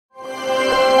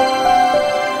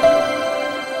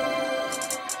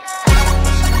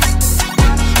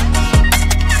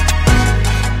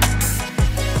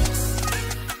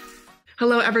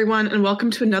everyone, and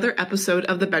welcome to another episode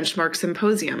of the Benchmarks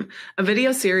Symposium, a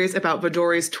video series about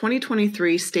Vidori's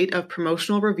 2023 State of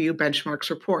Promotional Review Benchmarks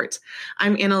Report.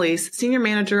 I'm Annalise, Senior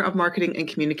Manager of Marketing and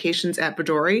Communications at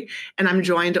Vidori, and I'm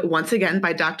joined once again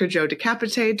by Dr. Joe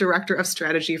DiCapite, Director of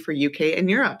Strategy for UK and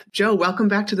Europe. Joe, welcome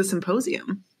back to the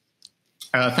symposium.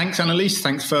 Thanks, Annalise.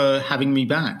 Thanks for having me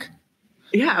back.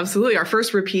 Yeah, absolutely. Our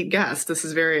first repeat guest. This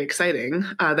is very exciting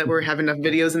that we're having enough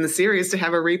videos in the series to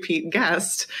have a repeat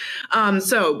guest.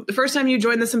 So the first time you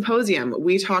joined the symposium,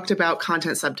 we talked about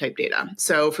content subtype data.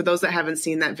 So for those that haven't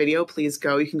seen that video, please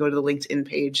go. You can go to the LinkedIn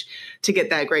page to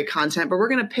get that great content. But we're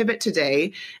going to pivot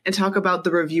today and talk about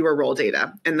the reviewer role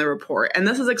data in the report. And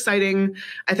this is exciting,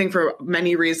 I think, for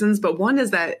many reasons. But one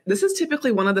is that this is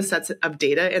typically one of the sets of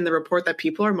data in the report that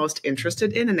people are most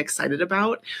interested in and excited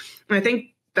about. And I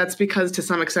think that's because to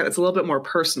some extent, it's a little bit more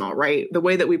personal, right? The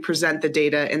way that we present the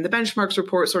data in the benchmarks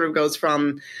report sort of goes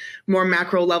from more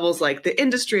macro levels like the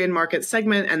industry and market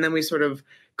segment, and then we sort of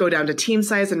go down to team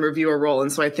size and reviewer role.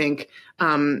 And so I think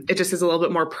it just is a little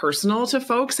bit more personal to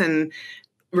folks and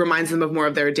reminds them of more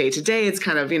of their day-to-day. It's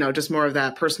kind of, just more of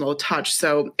that personal touch.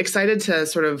 So excited to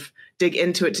sort of dig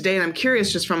into it today. And I'm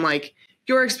curious just from like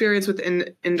your experience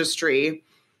within industry,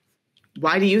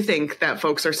 why do you think that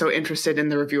folks are so interested in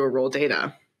the reviewer role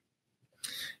data?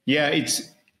 Yeah,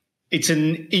 it's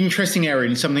an interesting area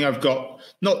and something I've got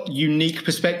not unique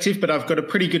perspective, but I've got a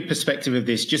pretty good perspective of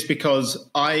this just because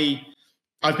I've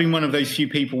been one of those few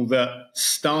people that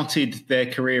started their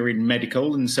career in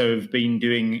medical and so have been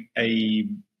doing the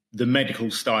medical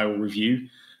style review.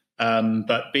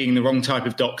 But being the wrong type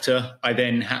of doctor, I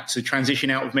then had to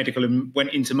transition out of medical and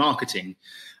went into marketing.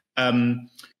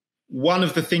 One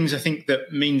of the things I think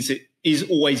that means it is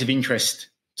always of interest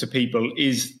to people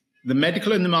is the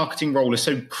medical and the marketing role are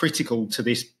so critical to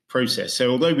this process.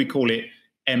 So although we call it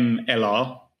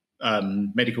MLR,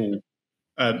 medical,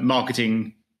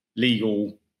 marketing,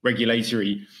 legal,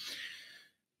 regulatory,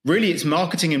 really it's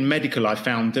marketing and medical I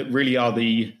found that really are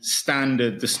the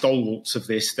stalwarts of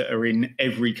this that are in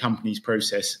every company's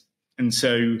process. And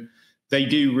so they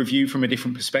do review from a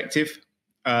different perspective.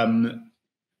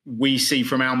 We see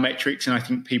from our metrics, and I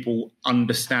think people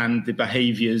understand the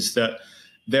behaviors, that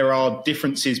there are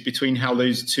differences between how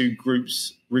those two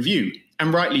groups review.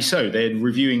 And rightly so, they're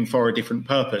reviewing for a different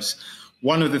purpose.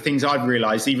 One of the things I've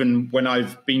realized, even when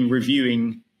I've been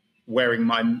reviewing wearing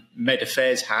my Med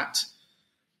Affairs hat,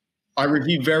 I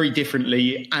review very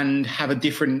differently and have a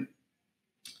different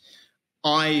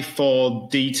eye for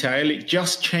detail. It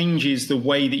just changes the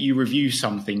way that you review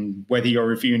something, whether you're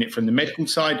reviewing it from the medical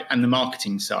side and the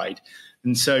marketing side.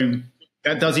 And so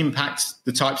that does impact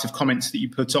the types of comments that you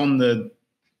put on the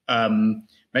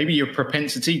maybe your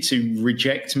propensity to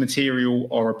reject material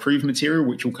or approve material,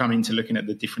 which will come into looking at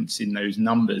the difference in those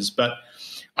numbers. But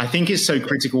I think it's so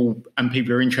critical and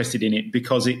people are interested in it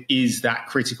because it is that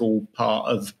critical part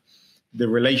of the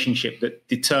relationship that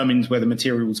determines whether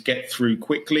materials get through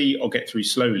quickly or get through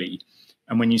slowly.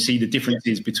 And when you see the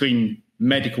differences between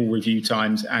medical review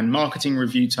times and marketing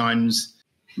review times,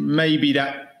 maybe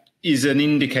that is an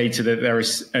indicator that there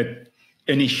is an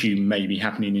issue maybe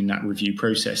happening in that review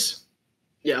process.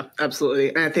 Yeah, absolutely.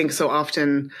 And I think so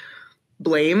often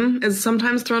blame is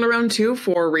sometimes thrown around too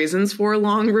for reasons for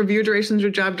long review durations or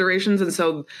job durations. And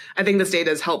so I think this data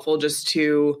is helpful just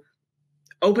to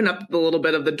open up a little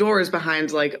bit of the doors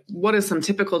behind like what is some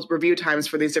typical review times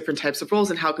for these different types of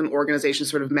roles and how can organizations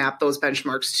sort of map those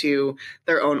benchmarks to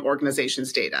their own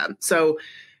organization's data. So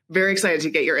very excited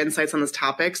to get your insights on these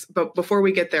topics. But before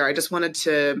we get there, I just wanted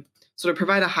to sort of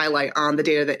provide a highlight on the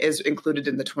data that is included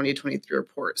in the 2023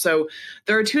 report. So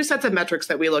there are two sets of metrics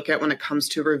that we look at when it comes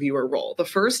to reviewer role. The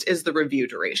first is the review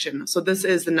duration. So this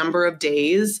is the number of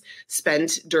days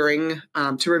spent during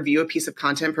to review a piece of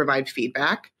content, provide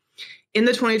feedback. In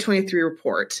the 2023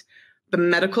 report, the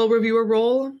medical reviewer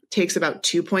role takes about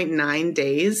 2.9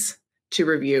 days to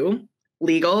review.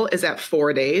 Legal is at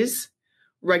 4 days.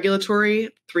 Regulatory,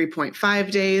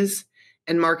 3.5 days.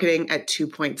 And marketing at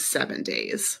 2.7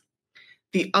 days.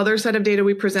 The other set of data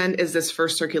we present is this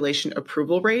first circulation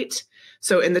approval rate.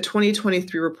 So in the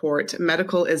 2023 report,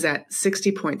 medical is at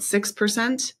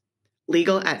 60.6%,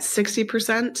 legal at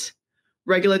 60%,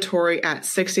 regulatory at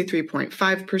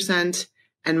 63.5%,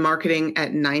 and marketing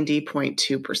at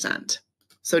 90.2%.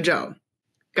 So Joe,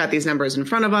 got these numbers in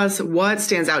front of us. What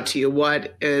stands out to you?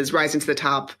 What is rising to the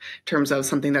top in terms of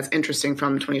something that's interesting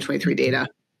from 2023 data?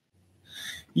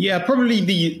 Yeah, probably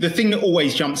the thing that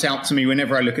always jumps out to me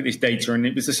whenever I look at this data, and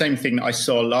it was the same thing that I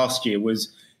saw last year,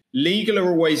 was legal are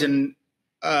always an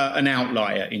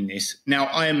outlier in this. Now,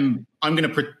 I'm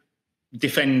going to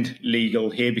defend legal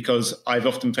here, because I've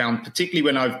often found, particularly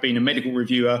when I've been a medical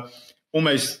reviewer,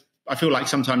 almost I feel like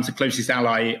sometimes the closest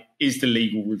ally is the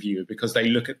legal reviewer, because they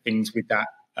look at things with that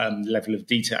level of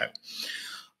detail.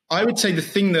 I would say the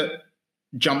thing that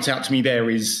jumps out to me there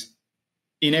is,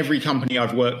 in every company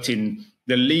I've worked in,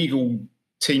 the legal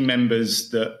team members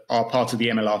that are part of the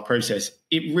MLR process,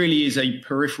 it really is a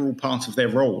peripheral part of their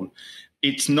role.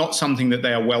 It's not something that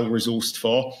they are well resourced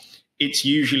for. It's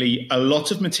usually a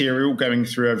lot of material going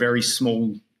through a very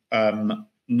small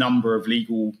number of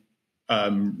legal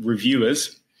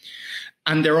reviewers.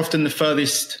 And they're often the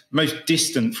furthest, most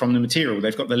distant from the material.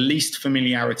 They've got the least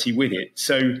familiarity with it.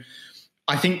 So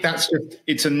I think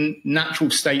it's a natural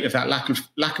state of that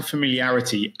lack of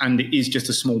familiarity, and it is just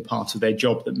a small part of their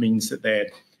job that means that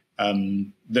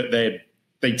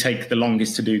they take the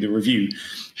longest to do the review.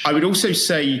 I would also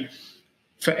say,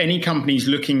 for any companies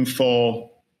looking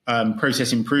for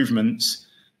process improvements,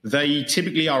 they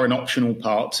typically are an optional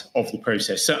part of the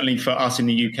process. Certainly for us in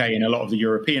the UK and a lot of the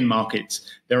European markets,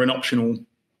 they're an optional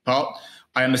part.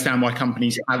 I understand why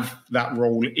companies have that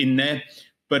role in there,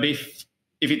 but if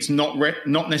it's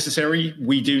not necessary,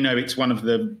 we do know it's one of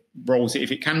the roles that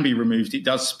if it can be removed, it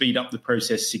does speed up the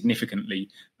process significantly.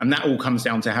 And that all comes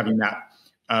down to having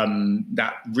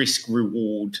that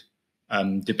risk-reward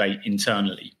debate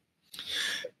internally.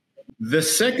 The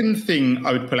second thing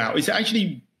I would pull out is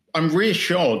actually, I'm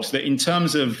reassured that in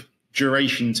terms of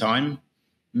duration time,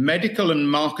 medical and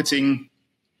marketing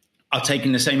are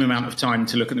taking the same amount of time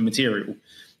to look at the material.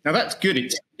 Now, that's good.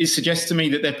 It suggests to me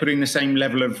that they're putting the same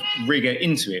level of rigor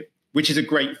into it, which is a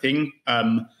great thing.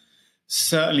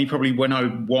 Certainly, probably when I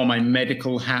wore my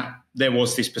medical hat, there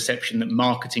was this perception that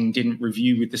marketing didn't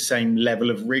review with the same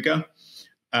level of rigor.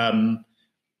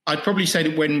 I'd probably say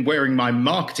that when wearing my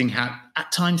marketing hat,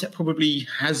 at times that probably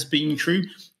has been true,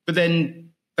 but then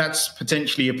that's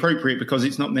potentially appropriate because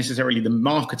it's not necessarily the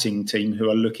marketing team who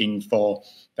are looking for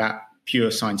that pure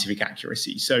scientific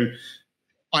accuracy. So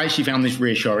I actually found this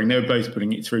reassuring. They were both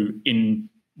putting it through in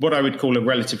what I would call a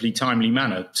relatively timely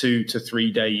manner. 2 to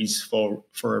 3 days for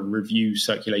a review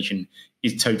circulation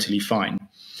is totally fine.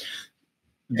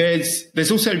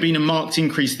 There's also been a marked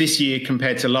increase this year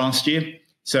compared to last year.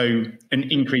 So an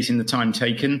increase in the time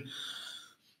taken.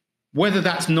 Whether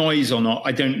that's noise or not,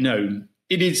 I don't know.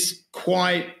 It is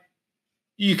quite,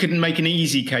 you could make an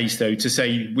easy case, though, to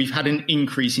say we've had an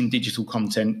increase in digital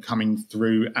content coming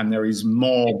through and there is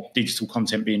more digital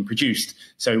content being produced.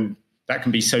 So that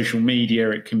can be social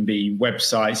media, it can be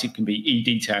websites, it can be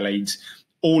e-detail aids.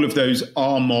 All of those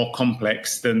are more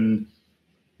complex than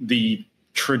the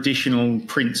traditional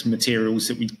print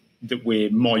materials that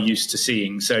we're more used to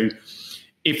seeing. So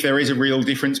if there is a real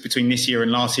difference between this year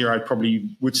and last year, I probably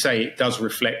would say it does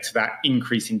reflect that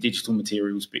increase in digital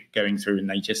materials going through, and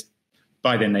they just,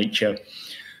 by their nature,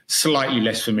 slightly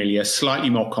less familiar, slightly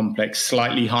more complex,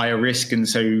 slightly higher risk. And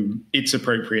so it's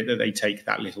appropriate that they take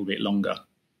that little bit longer.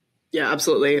 Yeah,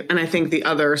 absolutely. And I think the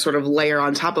other sort of layer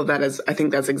on top of that is, I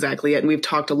think that's exactly it. And we've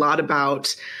talked a lot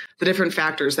about the different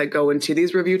factors that go into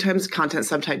these review times, content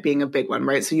subtype being a big one,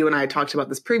 right? So you and I talked about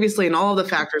this previously, and all of the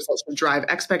factors that should drive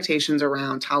expectations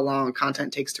around how long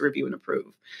content takes to review and approve.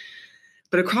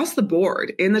 But across the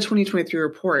board, in the 2023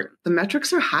 report, the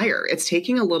metrics are higher. It's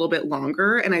taking a little bit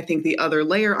longer. And I think the other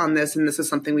layer on this, and this is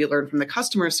something we learned from the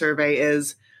customer survey,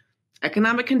 is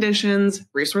economic conditions,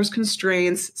 resource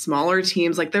constraints, smaller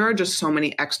teams. Like, there are just so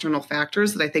many external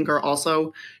factors that I think are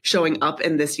also showing up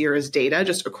in this year's data,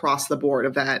 just across the board,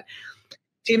 of that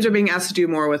teams are being asked to do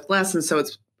more with less. And so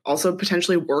it's also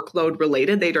potentially workload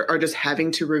related. They are just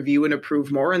having to review and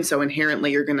approve more. And so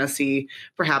inherently, you're going to see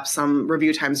perhaps some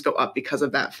review times go up because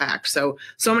of that fact. So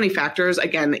many factors.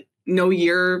 Again, no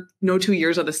 2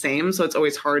 years are the same. So it's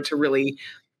always hard to really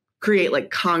create like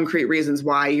concrete reasons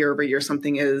why year over year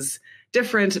something is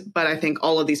different. But I think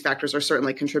all of these factors are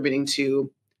certainly contributing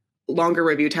to longer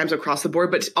review times across the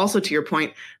board, but also, to your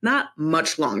point, not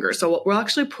much longer. So we'll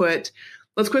actually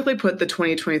let's quickly put the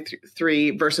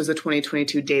 2023 versus the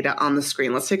 2022 data on the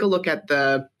screen. Let's take a look at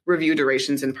the review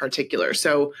durations in particular.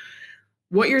 So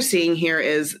what you're seeing here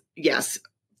is, yes,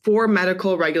 for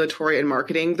medical, regulatory, and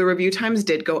marketing, the review times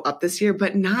did go up this year,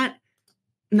 but not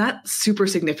super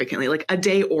significantly, like a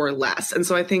day or less. And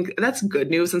so I think that's good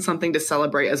news and something to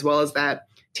celebrate, as well as that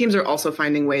teams are also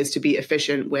finding ways to be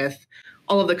efficient with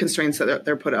all of the constraints that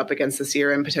they're put up against this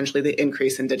year, and potentially the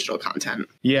increase in digital content.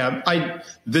 Yeah,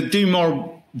 the do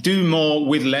more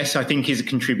with less, I think, is a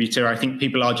contributor. I think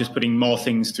people are just putting more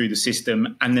things through the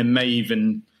system, and there may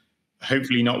even,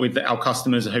 hopefully not with our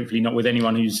customers, hopefully not with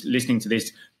anyone who's listening to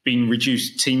this, been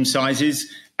reduced team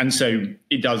sizes. And so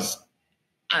it does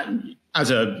and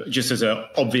as an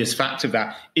obvious fact of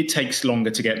that, it takes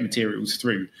longer to get materials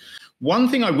through. One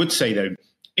thing I would say, though,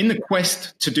 in the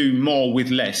quest to do more with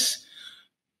less,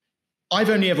 I've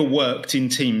only ever worked in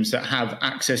teams that have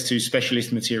access to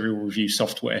specialist material review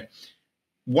software.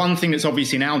 One thing that's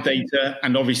obvious in our data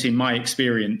and obviously in my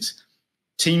experience,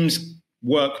 teams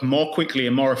work more quickly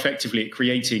and more effectively at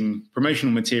creating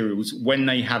promotional materials when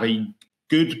they have a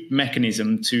good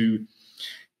mechanism to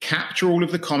capture all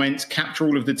of the comments, capture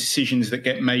all of the decisions that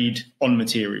get made on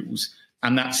materials,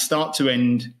 and that start to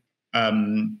end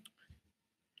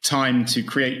time to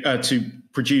create to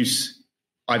produce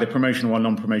either promotional or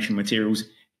non-promotional materials.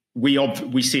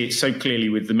 We see it so clearly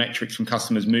with the metrics from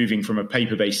customers moving from a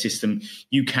paper-based system.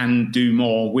 You can do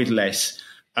more with less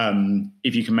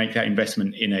if you can make that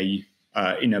investment in a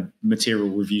material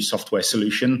review software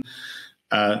solution.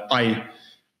 I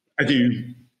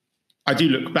do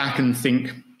look back and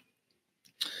think,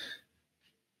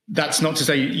 that's not to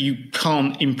say you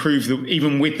can't improve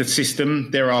even with the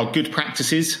system. There are good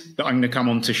practices that I'm going to come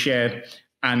on to share,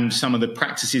 and some of the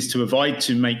practices to avoid,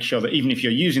 to make sure that even if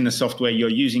you're using the software, you're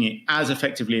using it as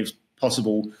effectively as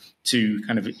possible to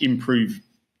kind of improve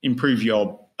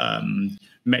your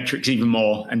metrics even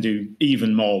more, and do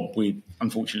even more with,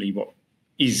 unfortunately, what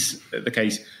is the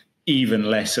case, even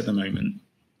less at the moment.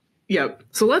 Yep.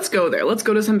 So let's go there. Let's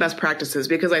go to some best practices,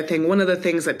 because I think one of the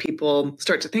things that people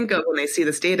start to think of when they see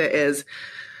this data is,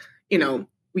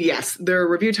 yes, their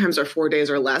review times are 4 days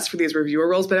or less for these reviewer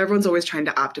roles, but everyone's always trying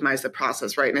to optimize the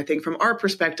process, right? And I think from our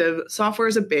perspective, software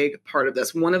is a big part of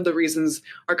this. One of the reasons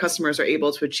our customers are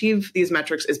able to achieve these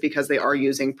metrics is because they are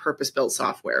using purpose-built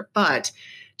software. But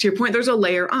to your point, there's a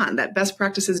layer on that. Best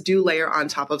practices do layer on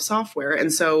top of software.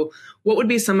 And so what would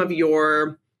be some of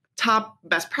your top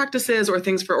best practices or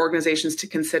things for organizations to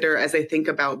consider as they think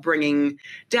about bringing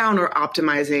down or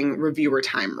optimizing reviewer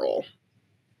time role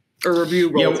or review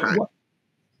role time?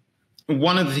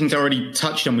 One of the things I already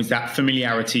touched on was that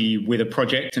familiarity with a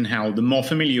project, and how the more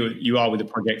familiar you are with a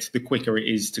project, the quicker it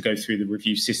is to go through the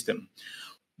review system.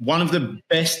 One of the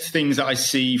best things that I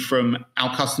see from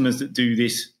our customers that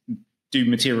do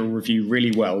material review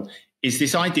really well is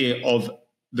this idea of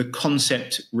the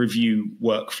concept review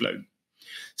workflow.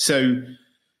 So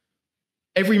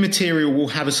every material will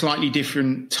have a slightly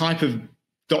different type of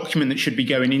document that should be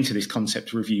going into this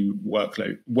concept review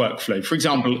workflow. For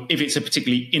example, if it's a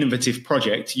particularly innovative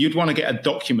project, you'd want to get a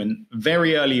document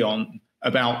very early on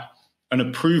about an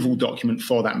approval document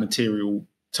for that material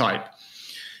type.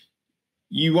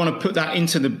 You want to put that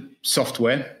into the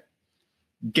software,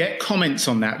 get comments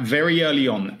on that very early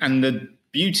on. And the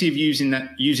beauty of using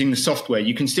the software,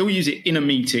 you can still use it in a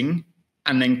meeting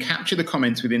and then capture the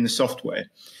comments within the software.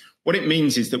 What it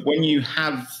means is that when you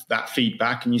have that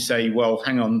feedback and you say, well,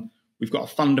 hang on, we've got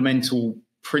a fundamental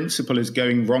principle is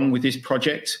going wrong with this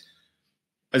project.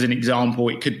 As an example,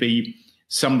 it could be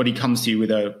somebody comes to you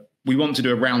with we want to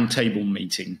do a round table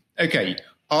meeting. Okay,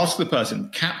 ask the person,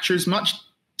 capture as much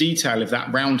detail of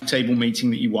that round table meeting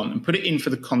that you want and put it in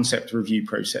for the concept review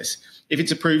process. If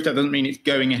it's approved, that doesn't mean it's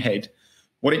going ahead.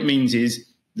 What it means is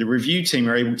the review team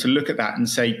are able to look at that and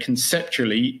say,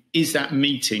 conceptually, is that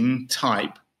meeting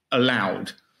type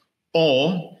allowed?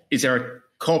 Or is there a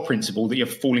core principle that you're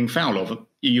falling foul of?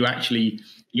 You actually,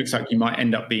 looks like you might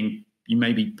end up you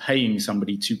may be paying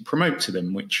somebody to promote to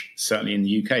them, which certainly in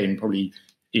the UK and probably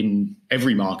in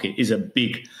every market is a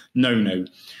big no-no.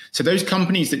 So those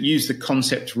companies that use the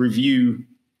concept review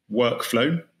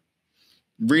workflow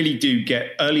really do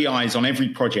get early eyes on every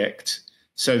project,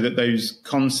 so that those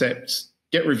concepts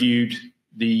get reviewed,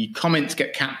 the comments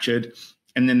get captured,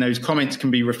 and then those comments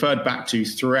can be referred back to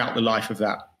throughout the life of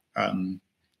that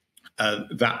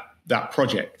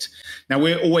project. Now,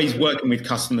 we're always working with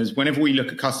customers. Whenever we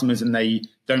look at customers and they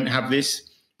don't have this,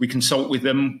 we consult with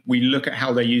them. We look at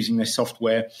how they're using their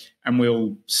software, and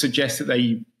we'll suggest that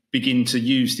they begin to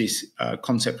use this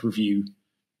concept review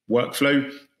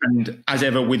workflow. And as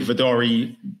ever with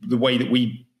Vidori, the way that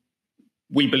we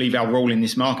believe our role in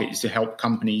this market is to help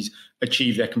companies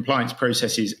achieve their compliance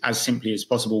processes as simply as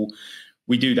possible.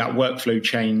 We do that workflow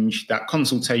change, that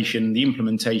consultation, the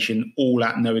implementation, all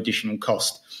at no additional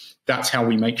cost. That's how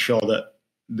we make sure that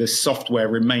the software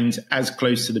remains as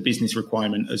close to the business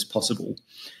requirement as possible.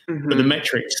 Mm-hmm. But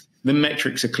the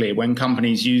metrics are clear. When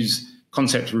companies use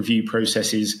concept review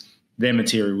processes, their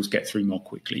materials get through more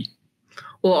quickly.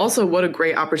 Well, also, what a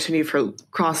great opportunity for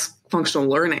cross-functional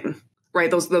learning,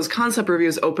 right? Those concept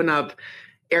reviews open up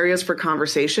areas for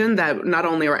conversation that not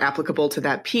only are applicable to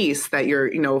that piece that you're,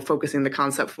 focusing the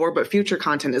concept for, but future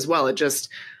content as well. It just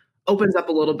opens up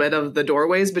a little bit of the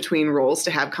doorways between roles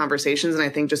to have conversations, and I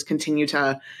think just continue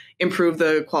to improve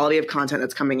the quality of content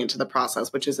that's coming into the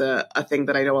process, which is a thing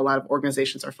that I know a lot of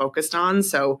organizations are focused on.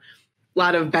 So a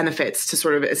lot of benefits to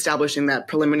sort of establishing that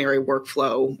preliminary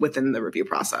workflow within the review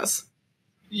process.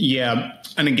 Yeah.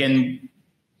 And again,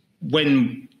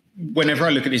 whenever I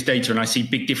look at this data and I see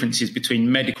big differences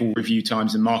between medical review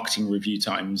times and marketing review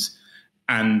times,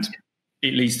 and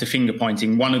it leads to finger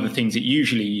pointing, one of the things it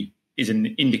usually is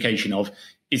an indication of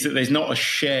is that there's not a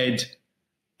shared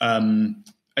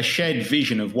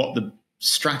vision of what the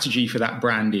strategy for that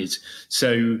brand is.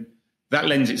 So that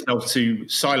lends itself to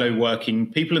silo working.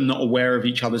 People are not aware of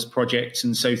each other's projects,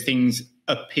 and so things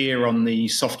appear on the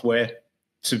software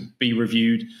to be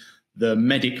reviewed. The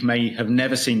medic may have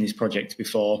never seen this project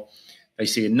before. They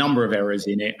see a number of errors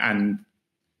in it, and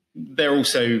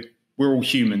we're all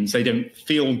humans. They don't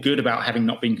feel good about having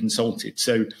not been consulted.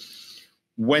 So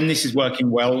when this is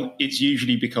working well, it's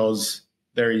usually because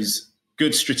there is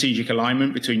good strategic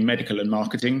alignment between medical and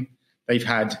marketing. They've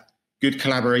had good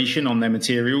collaboration on their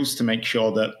materials to make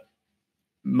sure that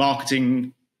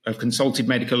marketing have consulted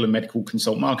medical and medical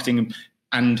consult marketing,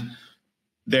 and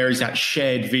there is that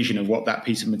shared vision of what that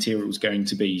piece of material is going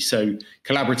to be. So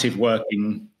collaborative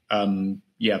working,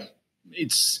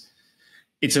 it's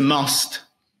a must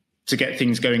to get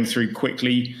things going through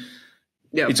quickly.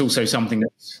 Yep. It's also something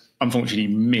that's unfortunately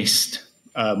missed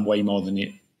way more than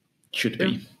it should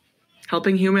be.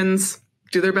 Helping humans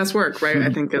do their best work, right?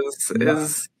 I think is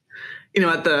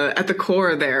at the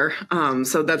core there.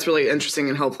 So that's really interesting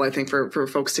and helpful, I think, for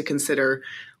folks to consider.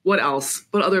 What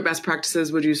other best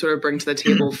practices would you sort of bring to the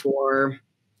table for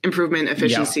improvement,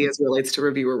 efficiency as it relates to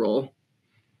reviewer role?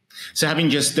 So having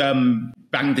just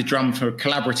banged the drum for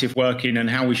collaborative working and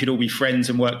how we should all be friends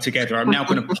and work together, I'm now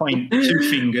going to point two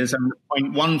fingers. I'm going to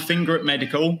point one finger at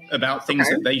medical about things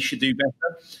that they should do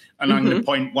better. And I'm going to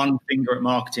point one finger at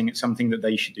marketing at something that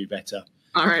they should do better.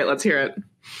 All right, let's hear it.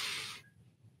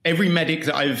 Every medic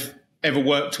that I've ever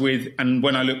worked with, and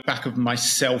when I look back of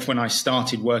myself when I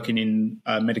started working in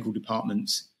medical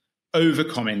departments,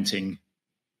 over-commenting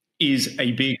is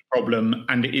a big problem,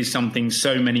 and it is something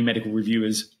so many medical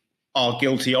reviewers are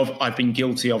guilty of. I've been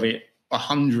guilty of it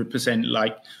 100%.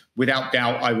 Like, without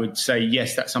doubt, I would say,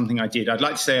 yes, that's something I did. I'd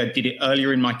like to say I did it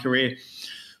earlier in my career,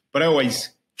 but I always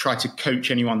try to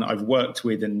coach anyone that I've worked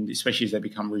with, and especially as they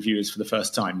become reviewers for the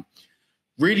first time,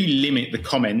 really limit the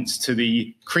comments to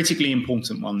the critically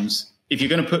important ones. If you're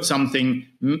going to put something,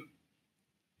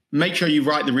 make sure you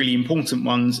write the really important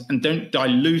ones and don't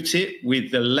dilute it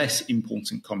with the less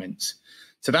important comments.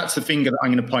 So that's the finger that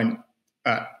I'm going to point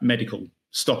at medical.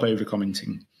 Stop over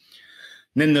commenting.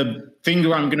 And then the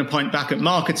finger I'm going to point back at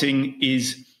marketing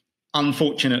is,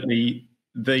 unfortunately,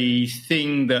 the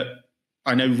thing that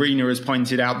I know Rena has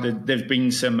pointed out, that there have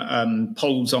been some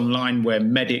polls online where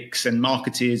medics and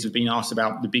marketeers have been asked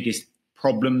about the biggest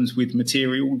problems with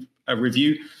material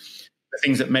review. The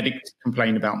things that medics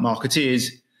complain about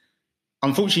marketeers,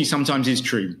 unfortunately, sometimes is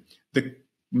true. The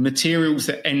materials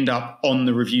that end up on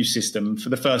the review system for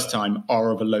the first time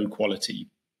are of a low quality.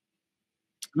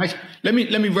 Let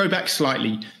me row back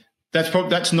slightly.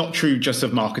 That's not true just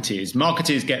of marketeers.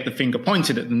 Marketeers get the finger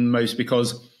pointed at them most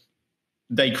because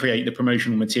they create the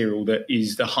promotional material that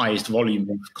is the highest volume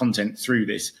of content through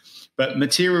this. But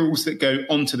materials that go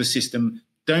onto the system,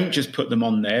 don't just put them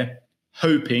on there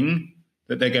hoping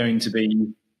that they're going to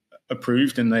be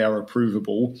approved and they are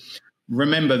approvable.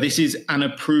 Remember, this is an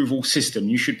approval system.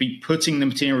 You should be putting the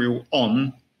material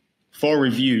on for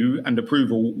review and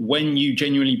approval when you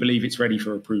genuinely believe it's ready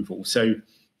for approval. So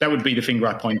that would be the finger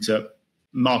I point at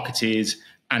marketeers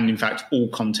and, in fact, all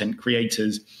content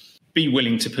creators. Be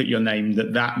willing to put your name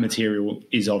that material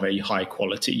is of a high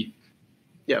quality.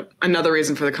 Yep. Another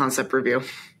reason for the concept review.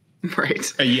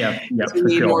 Right. Yeah. If you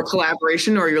need more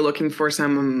collaboration, or you're looking for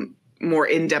some more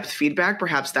in-depth feedback,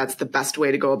 perhaps that's the best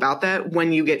way to go about that.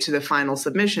 When you get to the final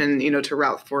submission, to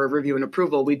route for review and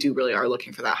approval, we do really are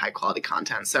looking for that high quality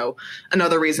content. So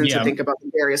another reason to think about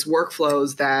the various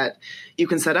workflows that you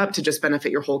can set up to just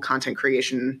benefit your whole content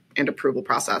creation and approval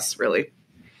process, really.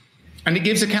 And it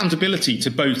gives accountability to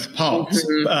both parties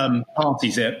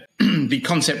at the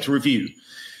concept review,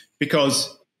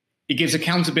 because it gives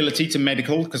accountability to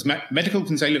medical, because medical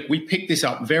can say, look, we picked this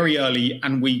up very early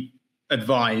and we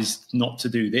advised not to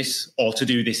do this or to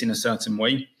do this in a certain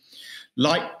way.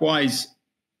 Likewise,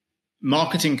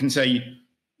 marketing can say,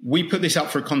 we put this up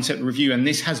for a concept review and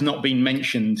this has not been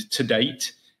mentioned to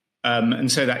date. And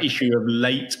so that issue of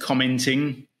late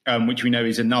commenting, which we know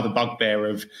is another bugbear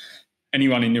of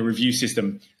anyone in the review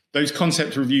system, those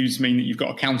concept reviews mean that you've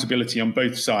got accountability on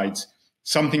both sides.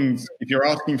 if you're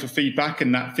asking for feedback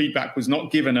and that feedback was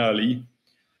not given early,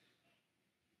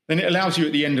 then it allows you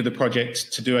at the end of the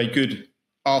project to do a good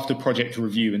after project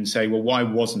review and say, well, why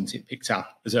wasn't it picked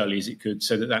up as early as it could,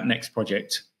 so that that next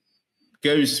project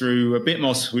goes through a bit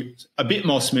more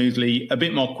smoothly, a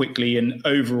bit more quickly, and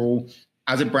overall,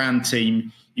 as a brand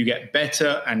team, you get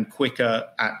better and quicker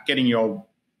at getting your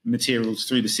materials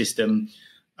through the system,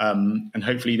 and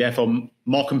hopefully, therefore,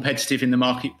 more competitive in the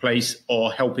marketplace,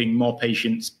 or helping more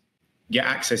patients get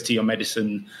access to your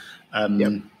medicine,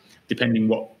 depending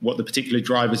what the particular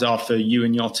drivers are for you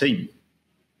and your team.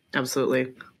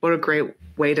 Absolutely. What a great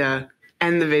way to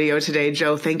end the video today,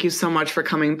 Joe. Thank you so much for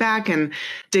coming back and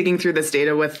digging through this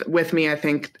data with me. I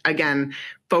think, again,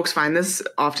 folks find this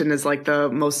often as like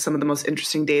some of the most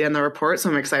interesting data in the report. So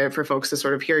I'm excited for folks to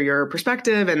sort of hear your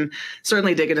perspective and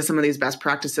certainly dig into some of these best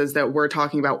practices that we're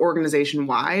talking about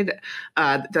organization-wide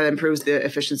that improves the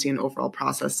efficiency and overall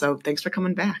process. So thanks for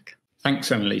coming back.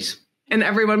 Thanks, Annalise. And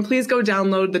everyone, please go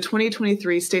download the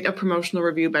 2023 State of Promotional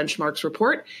Review Benchmarks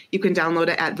report. You can download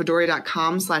it at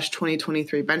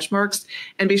vidori.com/2023 benchmarks.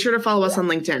 And be sure to follow us on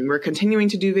LinkedIn. We're continuing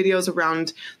to do videos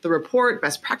around the report,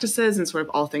 best practices, and sort of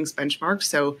all things benchmarks.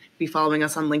 So be following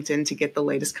us on LinkedIn to get the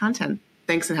latest content.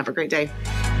 Thanks and have a great day.